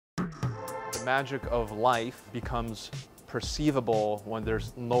magic of life becomes perceivable when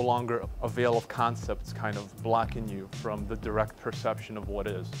there's no longer a veil of concepts kind of blocking you from the direct perception of what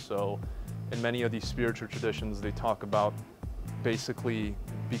is. So in many of these spiritual traditions, they talk about basically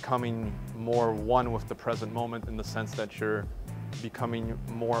becoming more one with the present moment, in the sense that you're becoming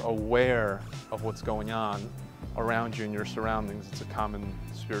more aware of what's going on around you in your surroundings. It's a common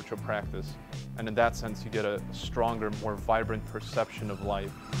spiritual practice. And in that sense, you get a stronger, more vibrant perception of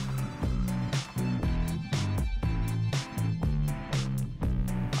life.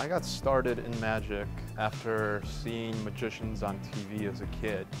 I got started in magic after seeing magicians on TV as a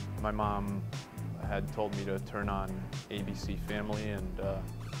kid. My mom had told me to turn on ABC Family, and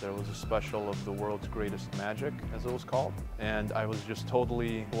there was a special of The World's Greatest Magic, as it was called. And I was just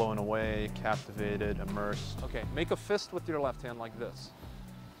totally blown away, captivated, immersed. Okay, make a fist with your left hand like this.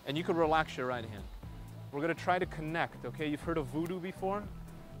 And you could relax your right hand. We're gonna try to connect, okay? You've heard of voodoo before?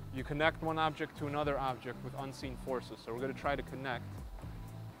 You connect one object to another object with unseen forces. So we're gonna try to connect.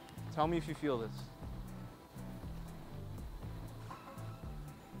 Tell me if you feel this.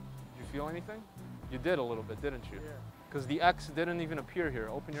 Did you feel anything? You did a little bit, didn't you? Yeah. Because the X didn't even appear here.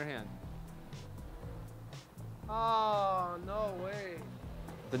 Open your hand. Oh, no way.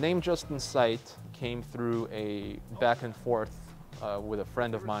 The name Just in Sight came through a back and forth with a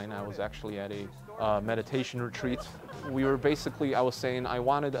friend of mine. I was actually at a meditation retreat. We were basically, I was saying I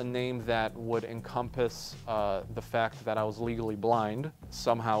wanted a name that would encompass the fact that I was legally blind,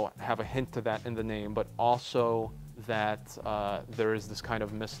 somehow have a hint to that in the name, but also that there is this kind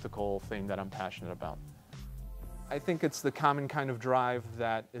of mystical thing that I'm passionate about. I think it's the common kind of drive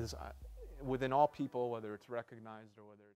that is within all people, whether it's recognized or whether it's